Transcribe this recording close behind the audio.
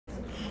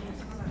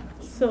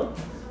So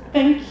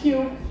thank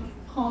you,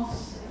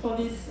 France, for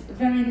this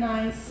very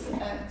nice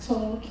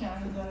talk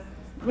and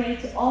great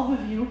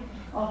overview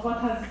of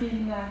what has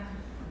been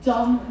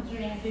done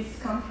during this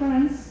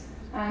conference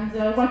and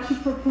what you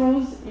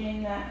propose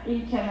in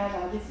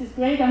Canada. This is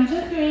great. I'm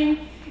just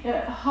doing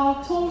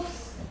how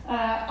talks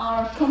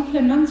are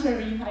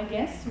complementary, I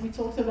guess. We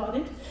talked about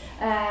it.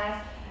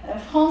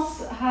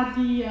 France had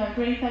the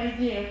great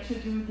idea to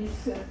do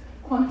this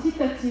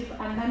quantitative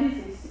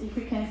analysis, if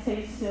we can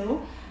say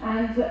so.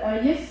 And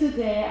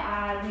yesterday,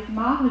 with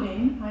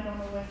Marlene, I don't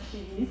know where she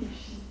is, if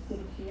she's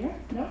still here.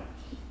 No?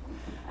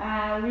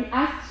 We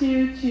asked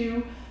you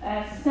to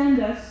send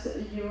us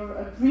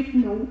your brief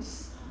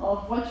notes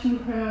of what you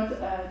heard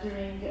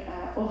during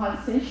oral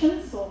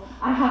sessions. So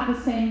I have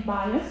the same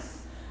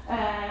bias.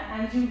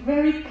 And you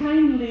very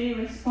kindly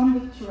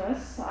responded to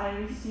us. I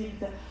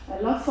received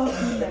lots of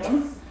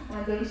emails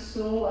and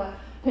also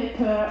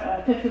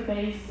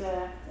paper-based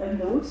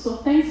notes. So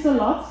thanks a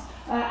lot.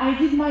 I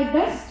did my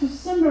best to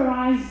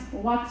summarize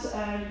what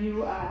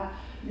you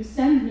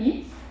sent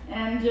me,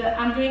 and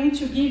I'm going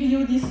to give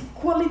you this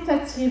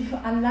qualitative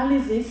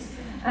analysis.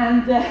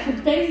 And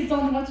based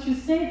on what you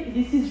said,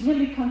 this is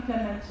really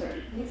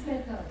complementary.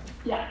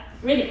 Yeah,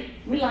 really,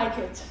 we like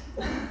it.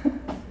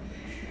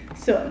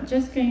 So I'm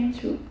just going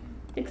to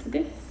fix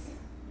this.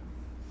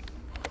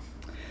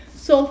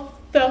 So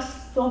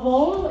first of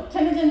all,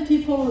 Canadian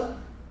people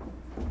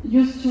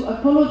used to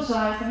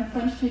apologize and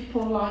French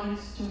people are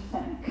used to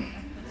thank.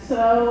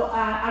 So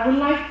I would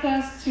like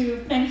first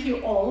to thank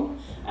you all.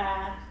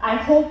 I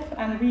hope,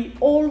 and we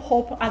all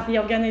hope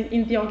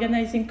in the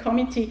organizing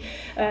committee,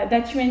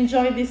 that you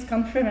enjoy this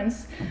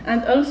conference,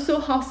 and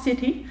also our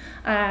city.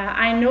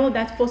 I know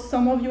that for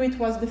some of you it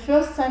was the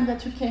first time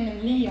that you came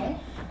in Lyon,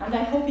 and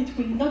I hope it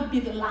will not be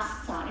the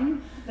last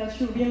time that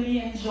you really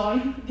enjoy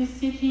this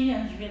city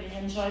and really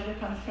enjoy the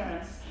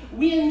conference.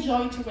 We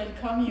enjoy to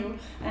welcome you,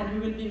 and we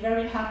will be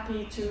very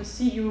happy to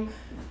see you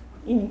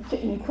in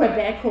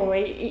Quebec or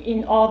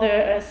in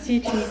other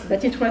cities,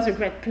 but it was a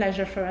great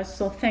pleasure for us,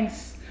 so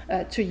thanks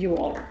to you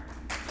all.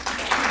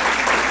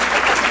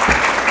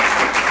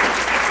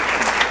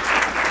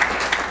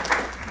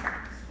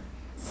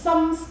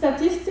 Some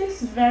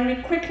statistics very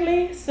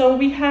quickly. So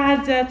we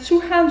had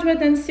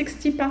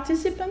 260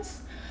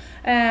 participants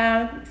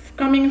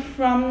coming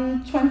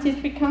from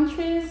 23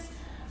 countries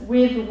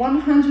with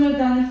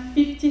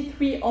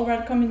 153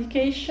 oral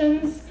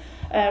communications,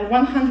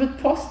 100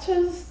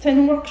 posters,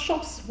 10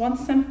 workshops, 1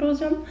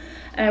 symposium,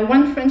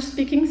 1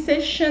 French-speaking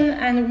session,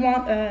 and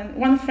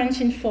one French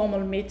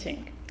informal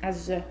meeting,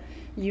 as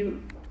you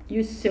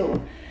saw.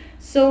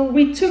 So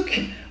we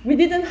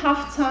didn't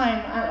have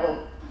time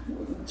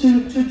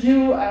to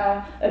do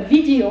a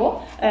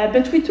video,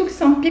 but we took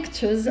some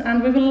pictures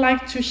and we would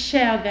like to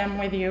share them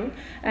with you.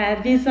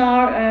 These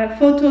are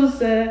photos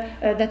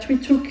that we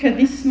took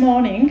this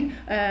morning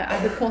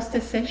at the poster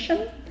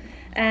session.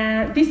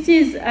 This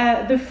is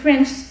the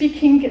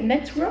French-speaking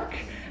network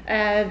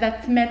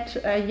that met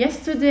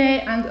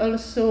yesterday and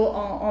also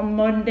on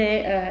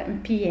Monday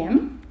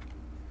PM.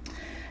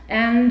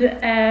 And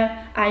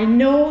I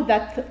know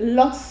that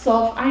lots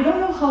of, I don't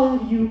know how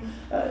you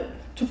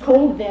to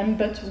call them,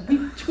 but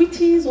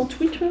tweeties or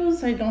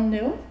tweeters, I don't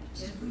know.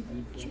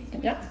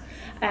 Yeah.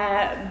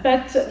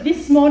 But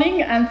this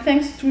morning, and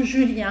thanks to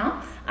Julien,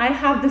 I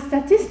have the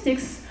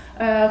statistics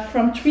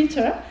from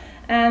Twitter,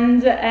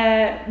 and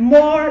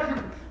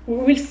we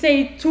will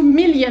say 2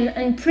 million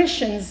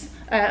impressions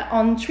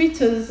on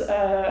Twitters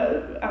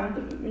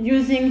and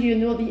using,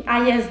 the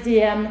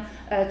ISDM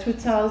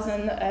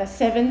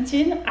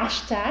 2017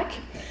 hashtag.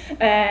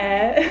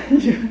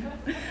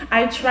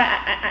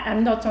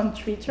 I'm not on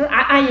Twitter.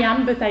 I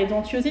am, but I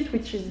don't use it,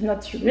 which is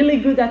not really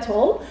good at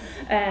all.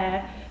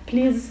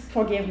 Please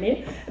forgive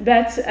me.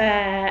 But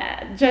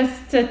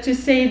just to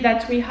say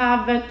that we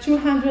have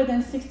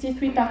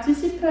 263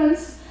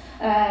 participants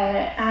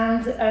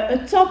and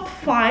a top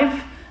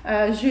 5,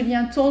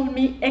 Julien told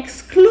me,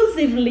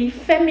 exclusively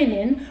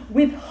feminine,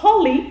 with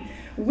Holly,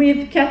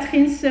 with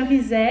Catherine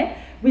Cerizet,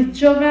 with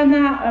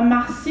Giovanna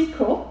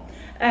Marsico,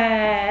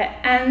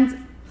 and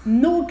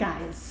no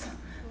guys,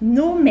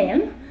 no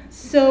men.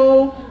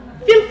 So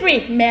feel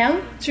free,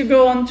 men, to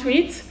go on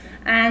tweet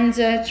and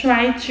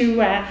try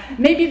to,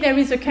 maybe there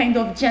is a kind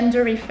of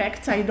gender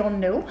effect, I don't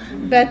know,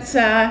 but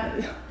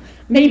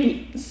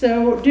maybe.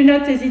 So do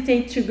not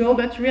hesitate to go,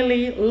 but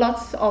really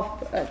lots of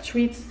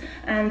tweets,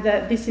 and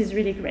this is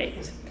really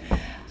great.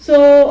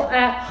 So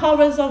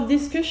hours of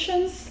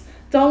discussions,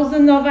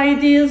 thousands of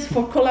ideas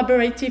for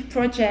collaborative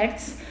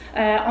projects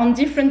on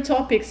different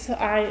topics.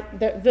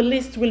 The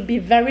list will be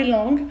very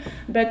long,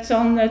 but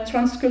on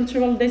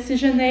transcultural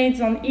decision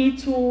aids, on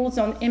e-tools,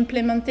 on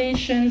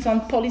implementations,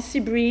 on policy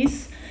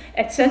briefs,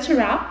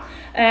 etc.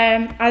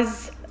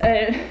 As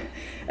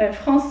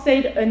France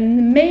said an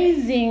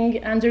amazing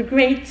and a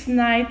great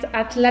night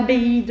at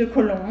l'Abbaye de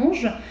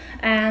Collonges.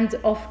 And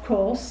of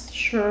course,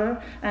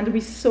 sure, and we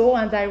saw,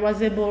 and I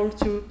was able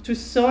to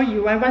saw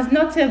you. I was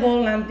not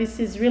able, and this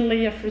is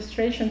really a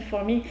frustration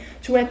for me,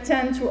 to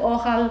attend to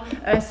oral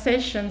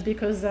sessions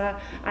because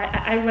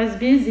I was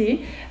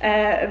busy.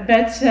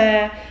 But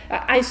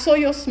I saw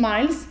your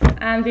smiles,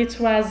 and it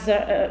was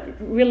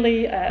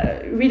really,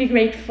 really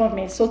great for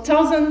me. So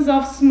thousands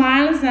of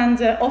smiles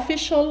and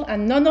official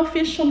and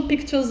non-official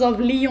pictures of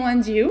Lyon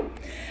and you.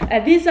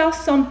 These are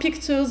some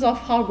pictures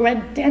of our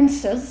great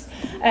dancers.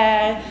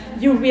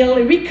 You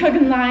will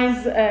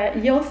recognize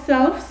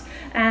yourselves,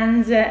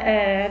 and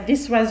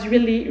this was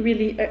really,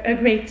 really a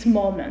great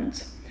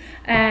moment.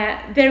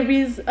 There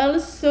is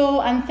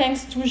also, and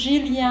thanks to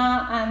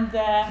Juillet and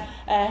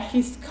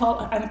his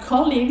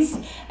colleagues,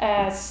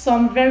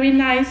 some very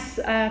nice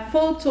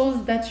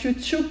photos that you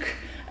took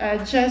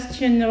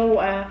just,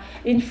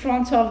 in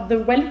front of the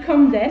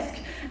welcome desk.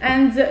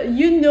 And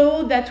you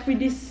know that we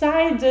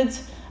decided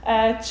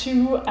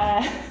to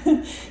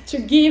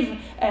give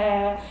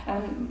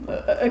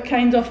a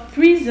kind of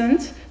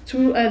present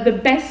to the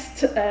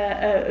best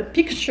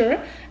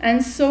picture,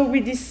 and so we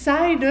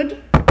decided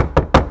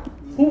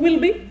who will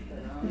be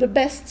the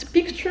best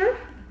picture.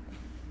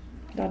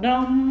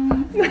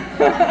 Ta-dam!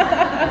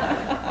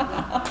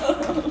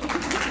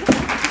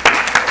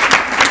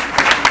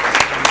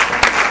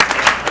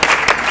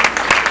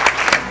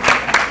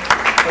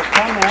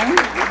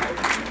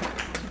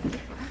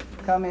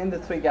 Come in, the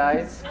three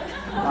guys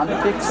on the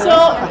picture.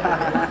 So,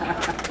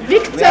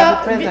 Victor, we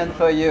have a present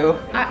for you.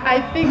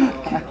 I think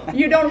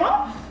you don't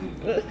want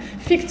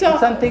Victor.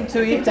 Something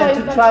to eat Victor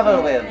and to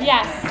travel with.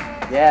 Yes.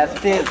 Yes,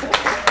 please.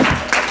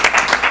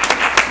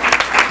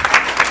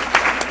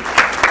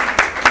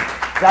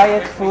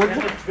 Diet food.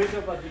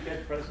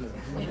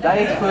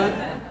 Diet food.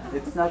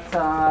 It's not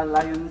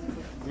Lion's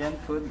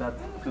food, but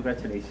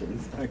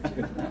congratulations.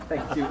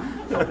 Thank you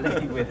for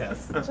playing with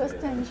us.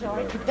 Just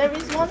enjoy. There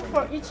is one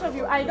for each of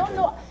you. I don't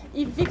know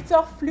if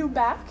Victor flew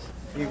back.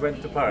 He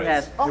went to Paris.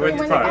 Yes. He went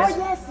to Paris.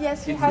 Oh,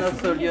 yes. It's not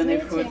so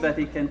Lyonnais food, but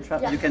you can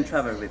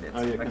travel with it.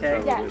 Oh, you can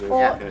okay? travel with it.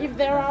 Or Okay. if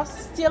there are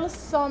still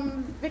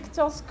some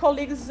Victor's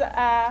colleagues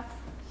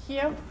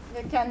here,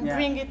 they can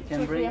bring it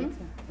to him.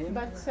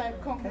 But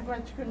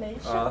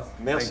congratulations.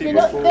 Merci You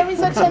know, beaucoup. there is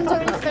a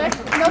gender effect,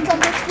 not on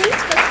the tweet,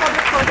 but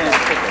for the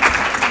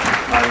photo.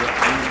 I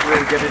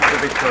will get it to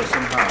Victor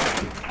somehow.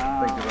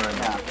 Thank you very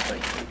much.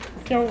 Thank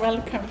you. You're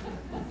welcome.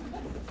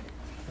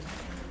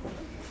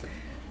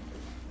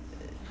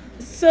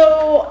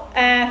 So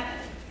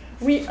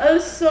we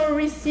also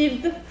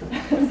received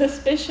the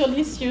special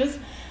issues,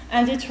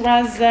 and it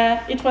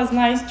was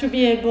nice to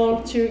be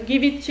able to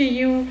give it to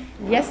you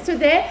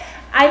yesterday.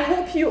 I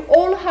hope you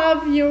all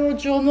have your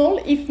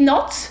journal. If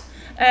not,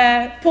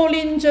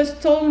 Pauline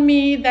just told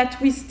me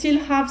that we still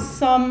have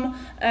some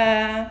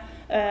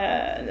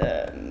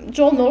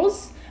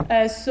journals.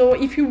 So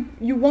if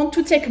you want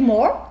to take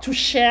more to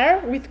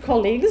share with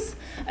colleagues,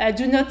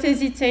 do not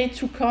hesitate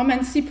to come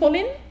and see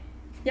Pauline.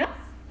 Yeah,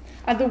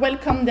 at the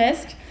welcome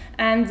desk,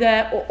 and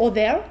or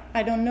there,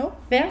 I don't know,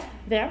 there.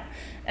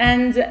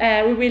 And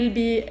we will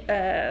be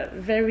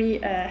very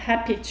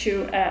happy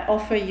to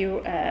offer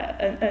you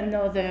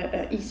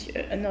another issue,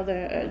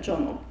 another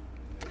journal.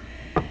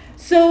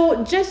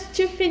 So just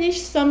to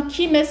finish, some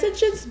key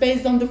messages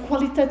based on the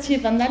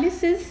qualitative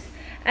analysis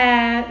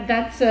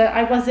that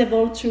I was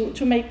able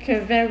to make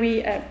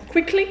very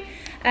quickly.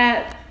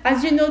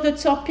 As you know, the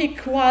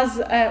topic was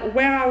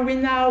where are we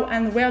now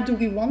and where do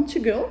we want to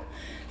go?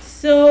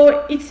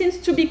 So it seems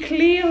to be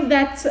clear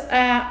that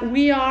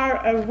we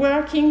are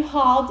working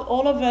hard,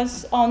 all of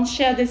us, on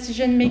shared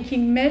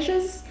decision-making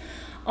measures,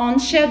 on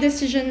shared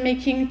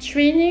decision-making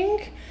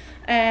training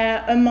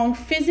among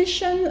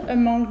physicians,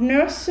 among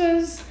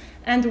nurses,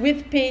 and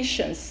with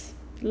patients.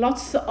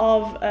 Lots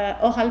of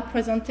oral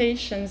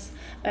presentations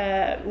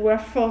were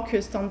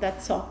focused on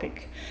that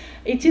topic.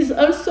 It is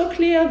also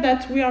clear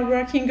that we are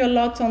working a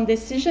lot on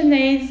decision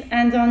aids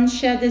and on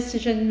shared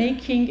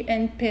decision-making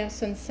and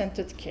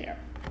person-centered care.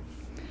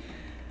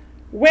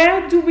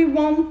 Where do we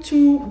want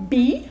to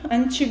be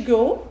and to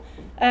go?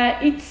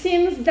 It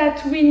seems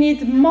that we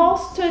need more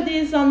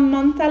studies on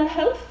mental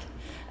health.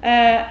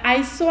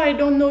 I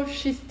don't know if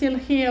she's still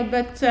here,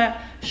 but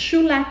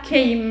Shula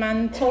came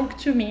and talked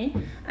to me,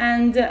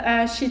 and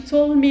she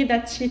told me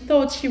that she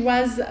thought she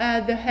was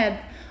the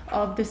head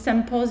of the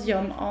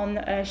symposium on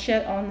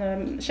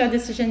shared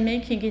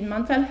decision-making in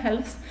mental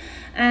health.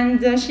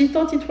 And she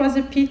thought it was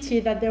a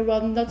pity that there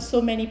were not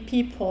so many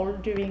people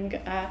during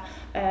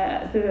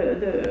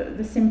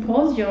the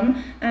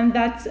symposium, and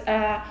that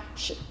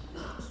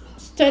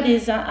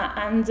studies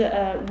and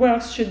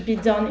works should be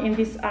done in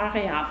this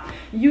area.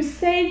 You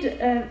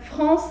said,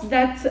 France,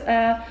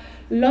 that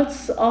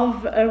lots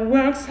of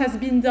works has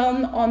been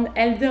done on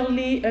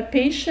elderly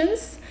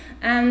patients,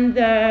 and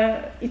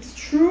it's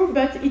true,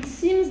 but it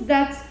seems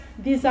that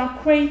these are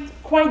quite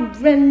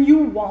brand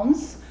new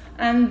ones,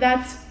 and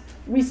that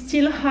we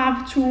still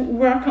have to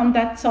work on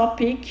that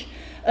topic.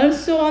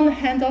 Also on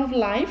end of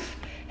life.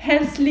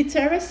 health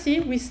literacy.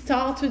 We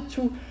started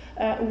to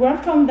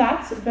work on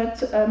that,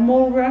 but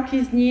more work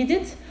is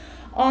needed.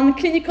 On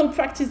clinical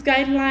practice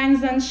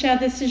guidelines and shared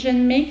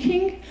decision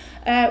making,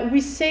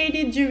 we said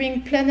it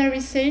during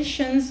plenary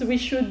sessions, we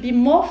should be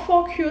more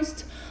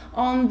focused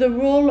on the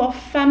role of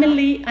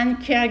family and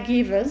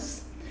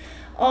caregivers.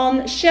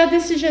 On shared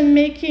decision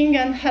making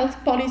and health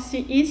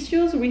policy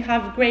issues, we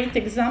have great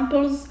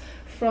examples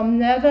from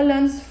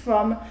Netherlands,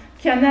 from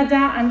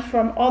Canada, and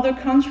from other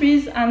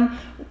countries, and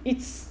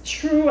it's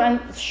true and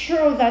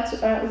sure that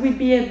we'll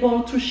be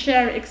able to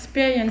share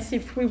experience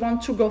if we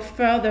want to go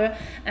further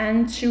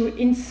and to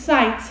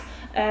incite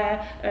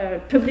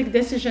public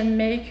decision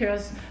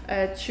makers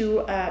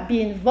to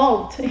be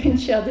involved in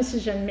shared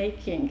decision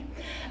making.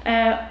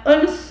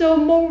 Also,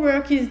 more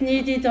work is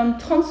needed on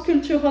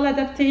transcultural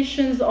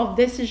adaptations of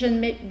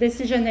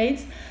decision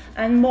aids,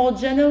 and more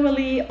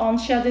generally on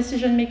shared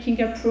decision making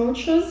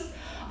approaches,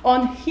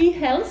 on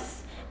e-health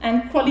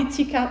and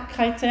quality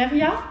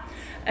criteria,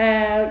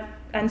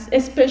 and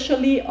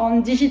especially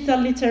on digital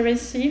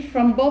literacy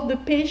from both the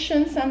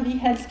patients and the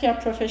healthcare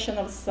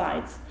professional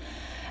sides.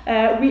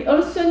 We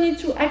also need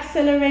to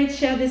accelerate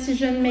shared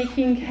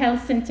decision-making,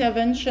 health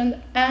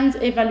intervention, and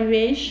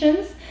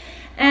evaluations.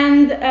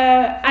 And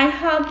I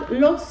had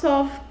lots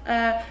of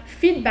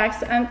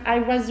feedbacks, and I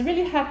was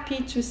really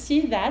happy to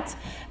see that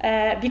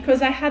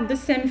because I had the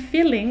same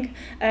feeling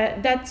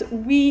that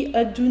we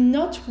do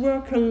not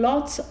work a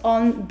lot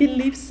on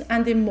beliefs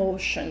and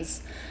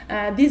emotions.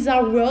 These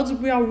are words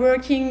we are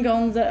working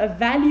on the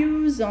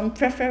values, on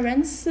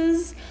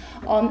preferences,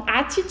 on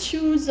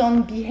attitudes,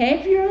 on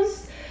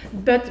behaviors,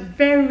 but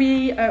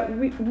we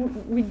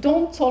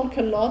don't talk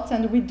a lot,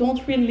 and we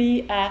don't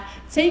really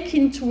take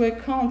into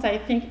account, I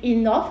think,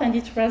 enough, and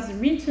it was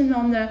written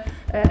on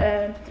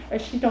a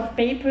sheet of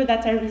paper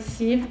that I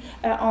received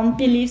on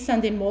beliefs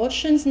and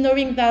emotions,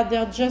 knowing that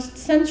they're just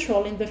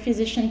central in the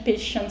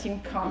physician-patient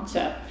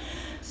encounter.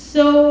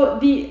 So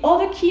the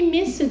other key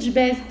message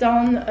based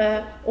on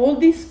all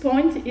these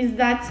points is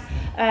that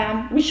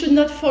we should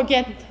not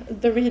forget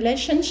the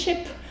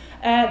relationship,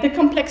 the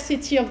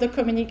complexity of the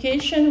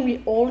communication.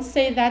 We all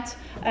say that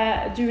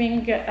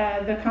during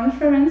the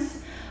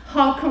conference,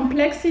 how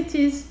complex it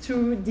is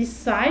to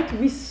decide.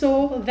 We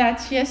saw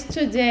that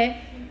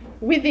yesterday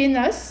within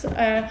us,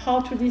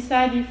 how to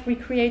decide if we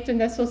create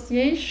an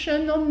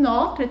association or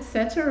not,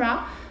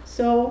 etc.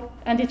 So,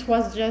 and it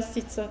was just,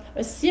 it's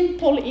a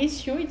simple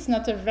issue. It's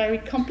not a very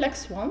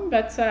complex one,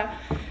 but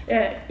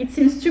it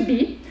seems to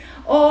be.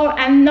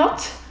 And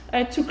not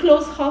to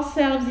close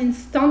ourselves in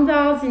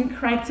standards, in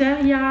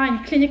criteria,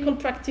 in clinical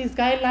practice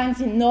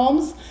guidelines, in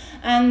norms,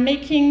 and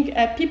making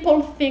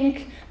people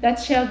think that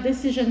shared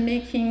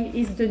decision-making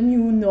is the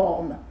new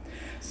norm.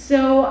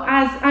 So,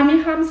 as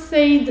Amiram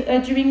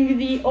said during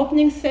the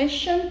opening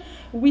session,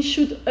 we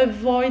should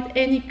avoid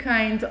any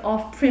kind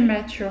of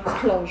premature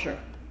closure.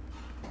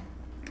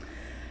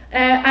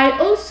 I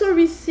also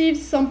received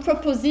some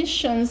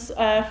propositions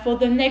for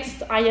the next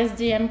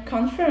ISDM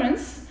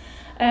conference.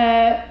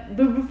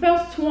 The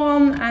first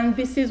one, and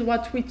this is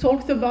what we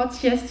talked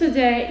about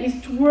yesterday,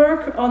 is to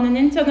work on an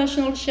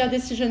international shared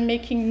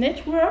decision-making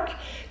network,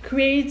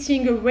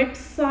 creating a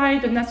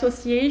website, an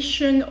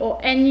association, or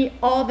any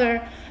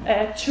other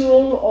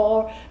tool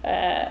or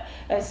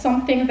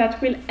something that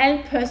will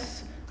help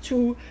us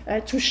to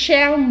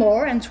share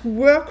more and to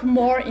work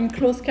more in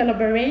close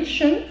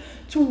collaboration,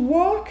 to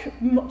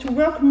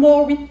work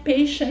more with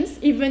patients.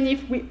 Even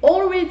if we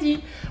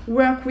already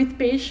work with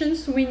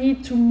patients, we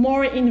need to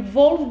more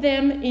involve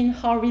them in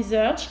our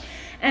research.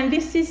 And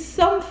this is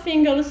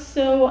something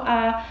also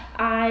I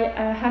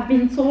have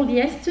been told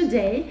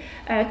yesterday,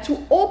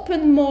 to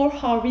open more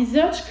our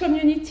research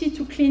community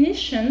to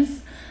clinicians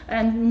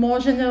and more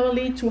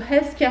generally to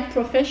healthcare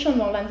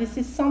professionals. And this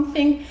is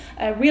something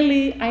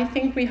really I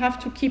think we have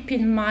to keep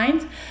in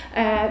mind,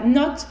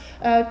 not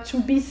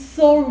to be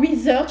so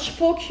research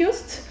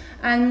focused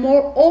and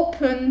more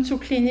open to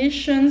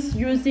clinicians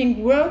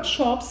using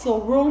workshops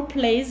or role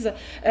plays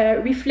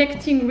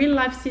reflecting real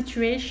life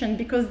situation,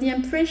 because the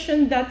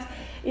impression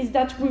is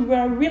that we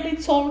were really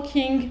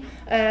talking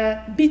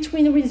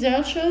between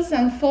researchers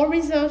and for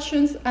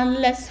researchers and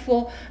less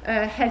for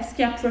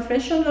healthcare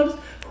professionals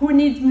who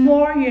need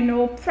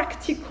more,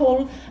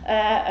 practical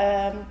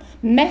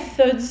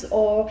methods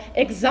or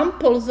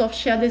examples of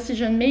shared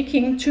decision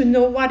making to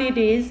know what it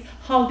is,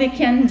 how they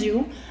can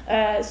do.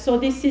 So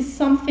this is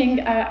something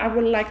I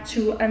would like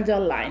to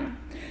underline.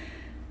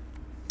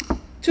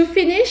 To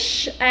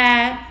finish,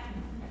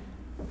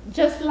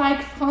 just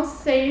like France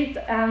said,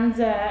 and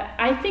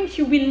I think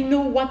you will know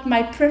what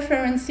my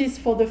preference is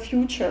for the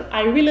future.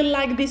 I really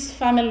like this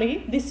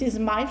family. This is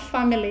my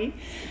family.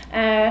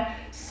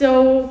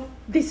 So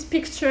this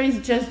picture is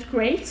just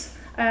great.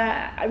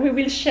 We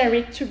will share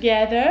it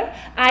together.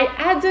 I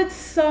added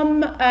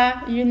some,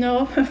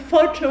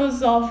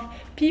 photos of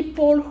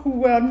people who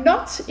were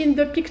not in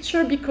the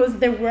picture because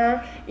they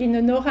were in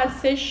an oral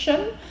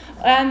session.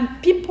 And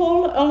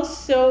people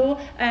also,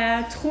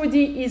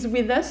 Trudy is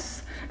with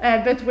us.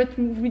 but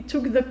when we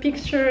took the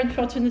picture,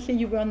 unfortunately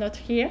you were not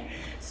here.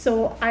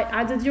 So I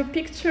added your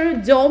picture.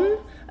 Dom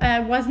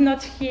was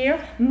not here.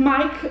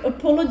 Mike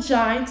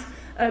apologized.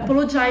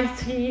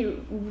 He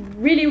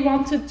really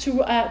wanted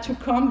to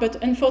come, but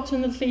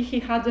unfortunately he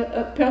had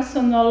a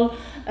personal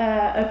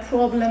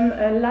problem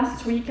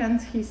last week,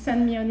 and he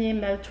sent me an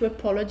email to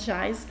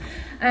apologize.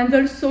 And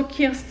also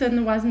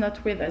Kirsten was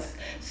not with us.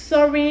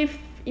 Sorry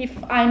if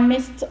I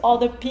missed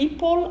other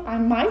people, I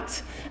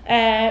might,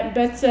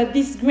 but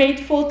this great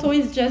photo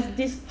is just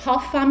this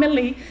half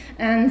family,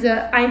 and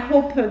I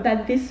hope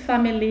that this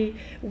family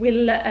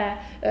will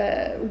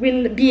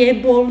be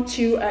able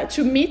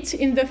to meet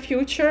in the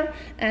future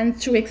and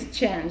to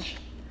exchange.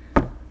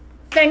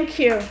 Thank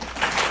you.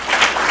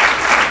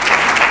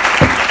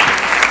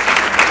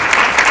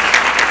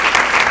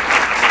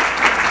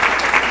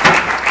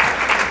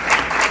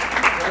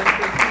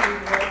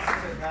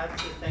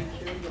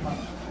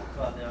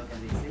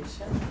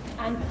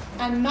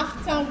 And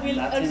Martin will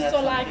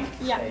also like,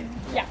 yeah.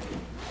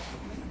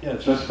 Yeah,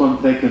 just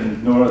 1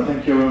 second, Nora.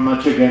 Thank you very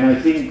much again. I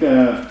think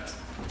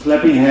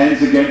clapping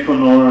hands again for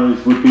Nora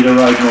would be the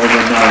right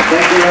moment now.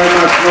 Thank you very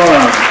much,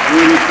 Nora.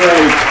 Really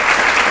great.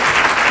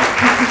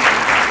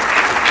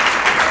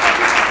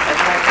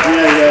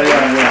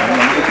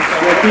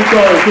 Yeah. Keep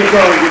going.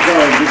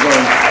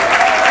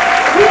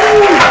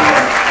 Woo!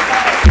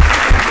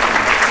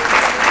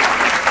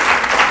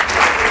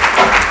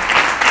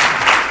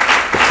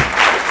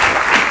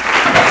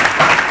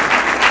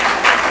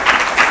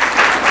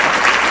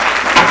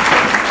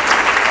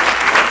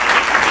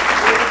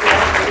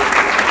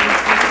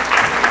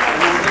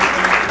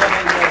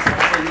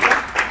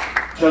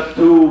 Just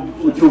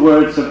two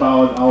words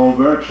about our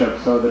workshop,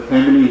 so the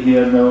family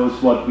here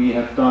knows what we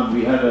have done.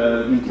 We had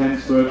an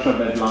intense workshop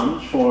at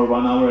lunch for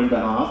 1 hour and a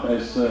half,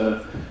 as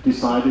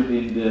decided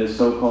in the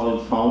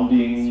so-called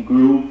founding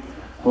group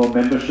for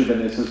membership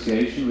and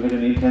association. We had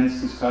an intense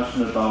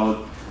discussion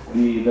about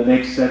the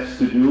next steps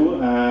to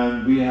do,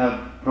 and we have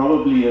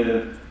probably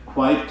a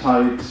quite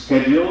tight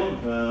schedule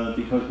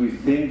because we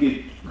think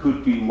it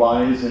could be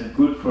wise and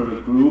good for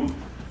the group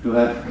to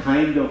have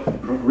kind of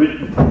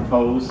written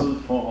proposal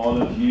for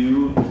all of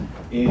you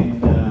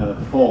in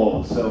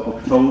fall, so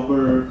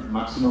October,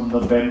 maximum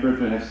November,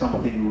 to have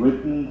something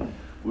written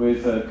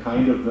with a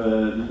kind of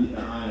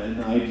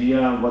an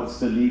idea what's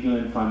the legal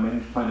and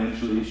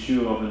financial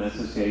issue of an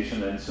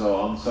association and so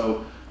on.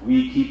 So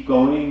we keep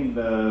going.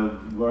 The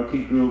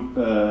working group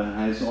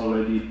has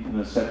already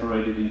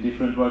separated in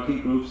different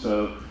working groups,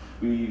 so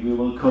we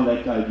will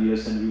collect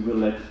ideas and we will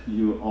let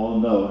you all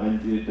know. And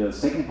the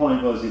second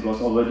point was, it was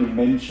already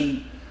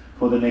mentioned,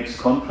 for the next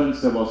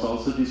conference there was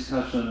also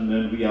discussion,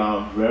 and we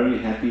are very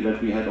happy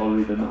that we had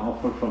already an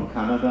offer from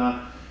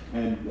Canada.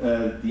 And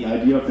the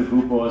idea of the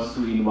group was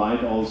to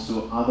invite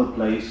also other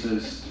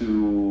places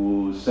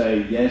to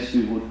say, yes,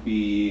 we would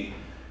be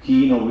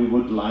keen, or we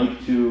would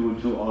like to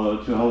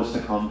host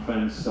a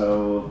conference.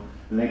 So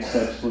the next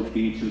steps would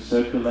be to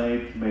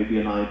circulate maybe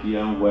an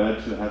idea where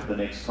to have the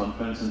next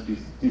conference, and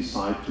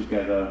decide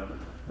together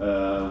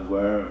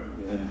where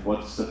and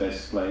what's the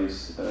best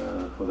place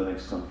for the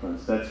next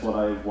conference. That's what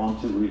I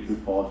want to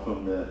report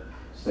from the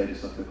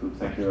status of the group.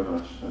 Thank you very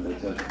much, and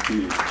that's it to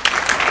you.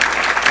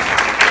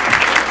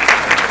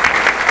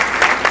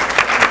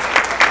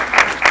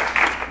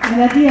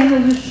 And at the end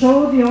of the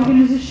show, the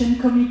organization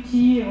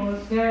committee was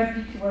very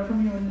happy to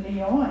welcome you in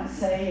Lyon and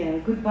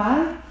say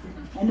goodbye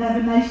and have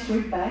a nice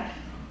trip back.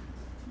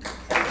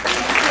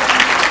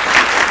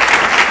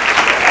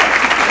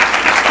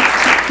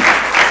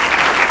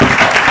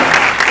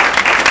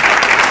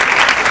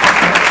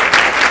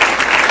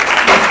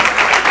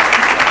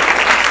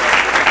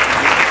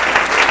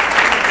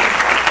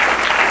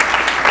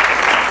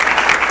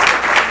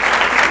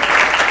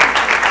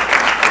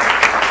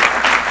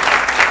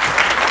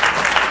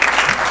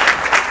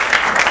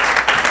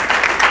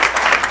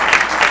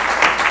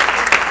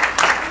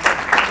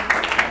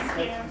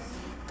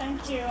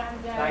 Thank you,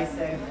 and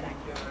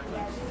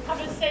have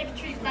a safe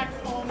trip back.